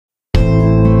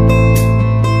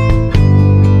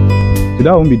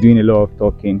Sedoo won't be doing a lot of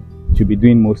talking. She'll be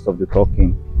doing most of the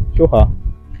talking. Show her.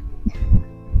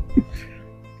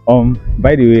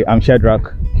 By the way, I'm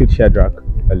Shadrach, cute Shadrach,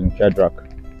 Shadrach.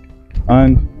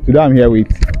 And today I'm here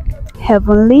with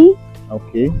Heavenly.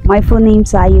 Okay. My full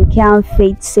names are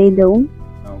Heavenly Sedoo.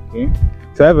 Okay.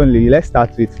 So Heavenly, let's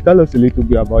start with, tell us a little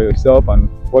bit about yourself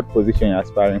and what position you're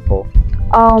aspiring for.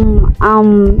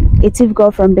 I'm a chief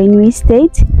girl from Benue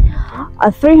State,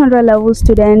 a 300 level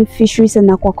student, fisheries and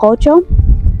aquaculture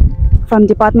from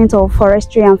Department of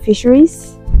Forestry and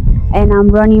Fisheries, and I'm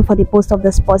running for the post of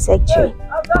the sports secretary.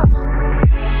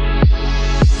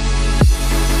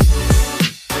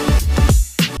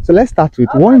 So let's start with,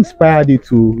 what inspired you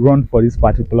to run for this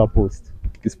particular post,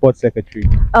 the sports secretary?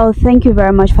 Oh, thank you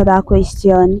very much for that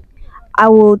question. I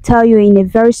will tell you in a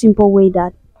very simple way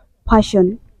that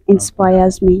passion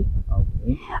inspires me.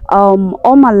 Okay.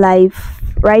 All my life,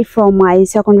 right from my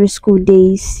secondary school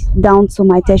days down to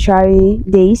my tertiary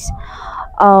days,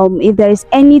 if there is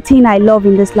anything I love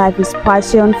in this life, is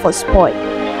passion for sport.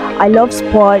 I love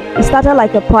sport. It started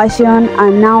like a passion,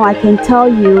 and now I can tell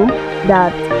you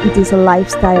that it is a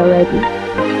lifestyle already.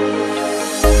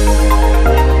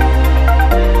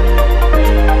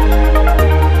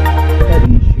 What are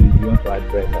the issues you want to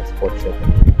address as sports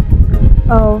secretary?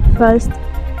 Oh, first,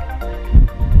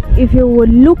 if you would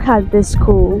look at the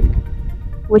school,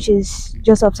 which is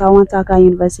Joseph Sarwuan Tarka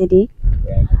University,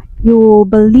 you will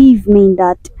believe me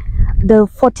that the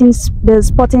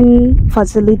sporting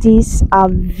facilities are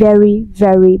very,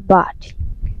 very bad.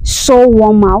 So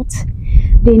worn out.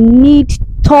 They need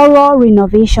thorough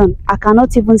renovation. I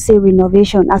cannot even say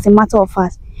renovation. As a matter of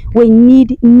fact, we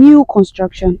need new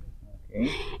construction.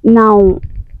 Okay. Now,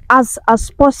 as a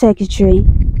sports secretary,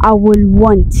 I will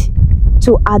want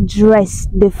to address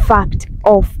the fact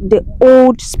of the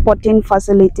old sporting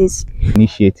facilities.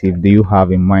 Initiative do you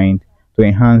have in mind to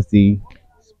enhance the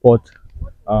sport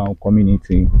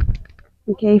community?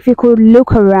 Okay, if you could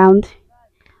look around,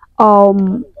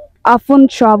 I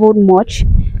haven't traveled much,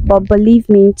 but believe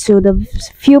me, to the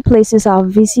few places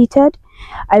I've visited,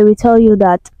 I will tell you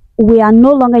that we are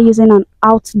no longer using an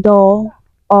outdoor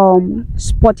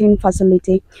sporting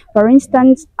facility. For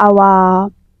instance,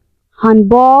 our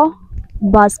handball,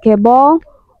 basketball,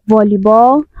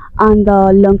 volleyball, and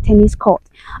the lawn tennis court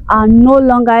are no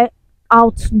longer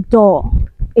outdoor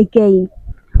again.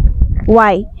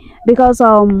 Why? Because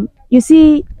you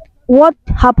see what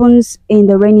happens in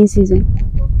the rainy season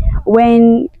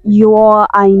when you are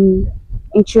in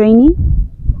training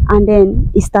and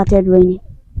then it started raining.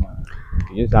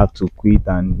 You just have to quit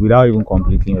and without even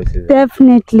completing your season.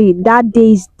 Definitely, that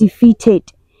day is defeated.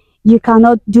 You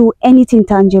cannot do anything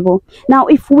tangible. Now,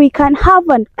 if we can have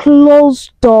a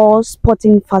closed door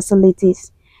sporting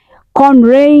facilities, come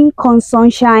rain, come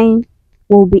sunshine,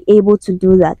 we'll be able to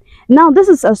do that. Now, this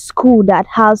is a school that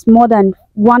has more than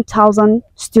 1,000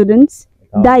 students.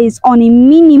 That is on a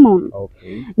minimum.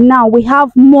 Okay. Now, we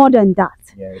have more than that.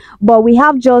 Yes. But we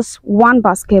have just one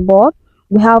basketball,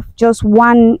 we have just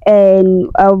one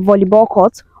volleyball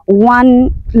court,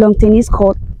 one lawn tennis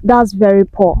court. That's very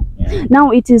poor. Yeah. Now,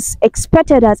 it is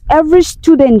expected that every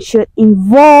student should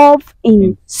involve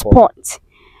in sport,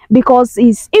 because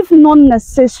it's, if not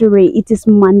necessary, it is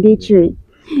mandatory.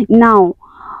 Now,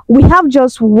 we have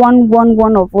just one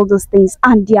of all those things,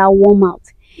 and they are worn out.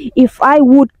 If I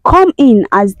would come in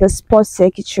as the sports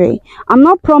secretary, I'm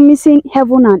not promising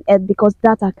heaven and earth, because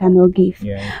that I cannot give.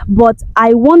 Yeah. But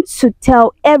I want to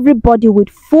tell everybody with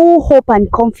full hope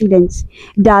and confidence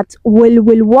that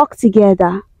we'll work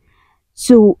together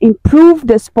to improve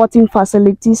the sporting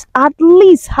facilities, at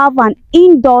least have an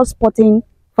indoor sporting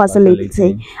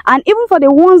facility. And even for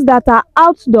the ones that are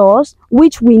outdoors,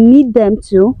 which we need them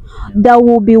to, that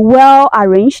will be well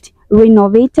arranged,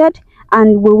 renovated,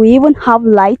 and we will even have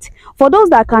light. For those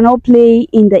that cannot play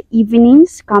in the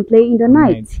evenings, can play in the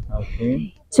night.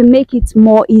 Okay. To make it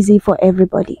more easy for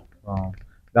everybody. Wow,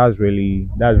 that's really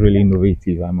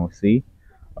innovative, I must say.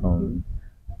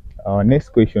 Our next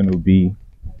question will be,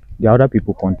 the other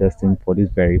people contesting for this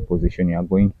very position you are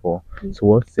going for. So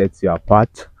what sets you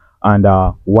apart, and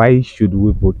why should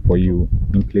we vote for you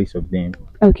in place of them?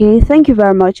 Okay, thank you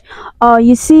very much.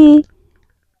 You see,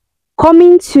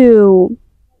 coming to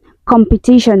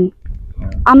competition,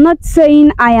 I'm not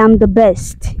saying I am the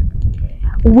best.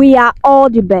 We are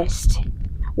all the best.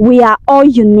 We are all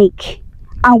unique,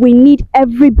 and we need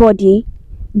everybody.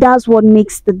 That's what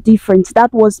makes the difference.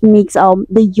 That's what makes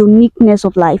the uniqueness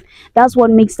of life. That's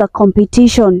what makes the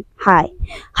competition high.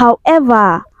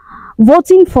 However,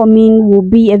 voting for me will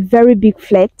be a very big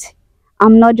flex.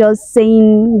 I'm not just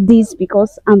saying this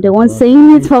because I'm the one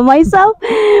saying it for myself,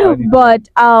 but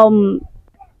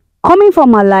Coming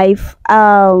from my life,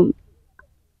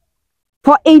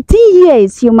 for 18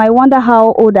 years, you might wonder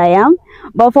how old I am,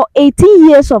 but for 18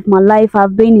 years of my life,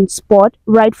 I've been in sport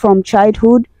right from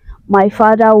childhood. My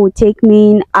father would take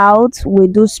me out, we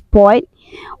do sport,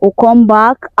 we'll come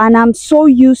back, and I'm so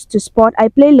used to sport. I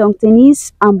play lawn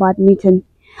tennis and badminton.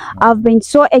 I've been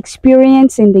so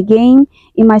experienced in the game.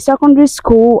 In my secondary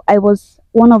school, I was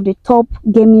one of the top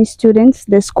gaming students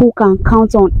the school can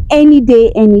count on any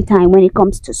day, anytime when it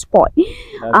comes to sport.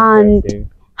 That's And impressive.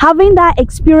 having that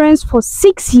experience for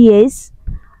 6 years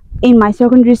in my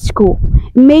secondary school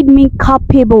made me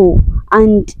capable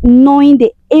and knowing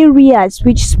the areas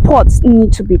which sports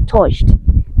need to be touched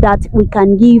that we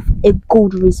can give a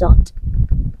good result.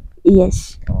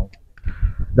 Yes. Wow.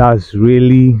 That's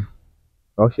really,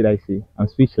 how should I say? I'm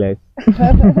speechless. All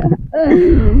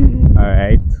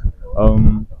right.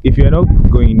 If you're not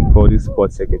going for the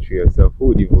sports secretary yourself, who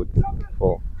would you vote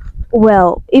for?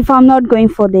 Well, if I'm not going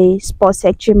for the sports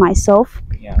secretary myself,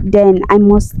 Yeah. then I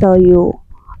must tell you,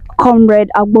 Comrade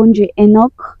Agbonji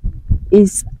Enoch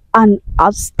is an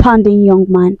outstanding young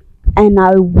man, and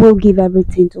I will give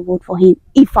everything to vote for him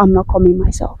if I'm not coming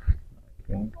myself.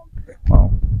 Okay.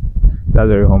 Wow. That's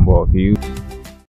very humble of you.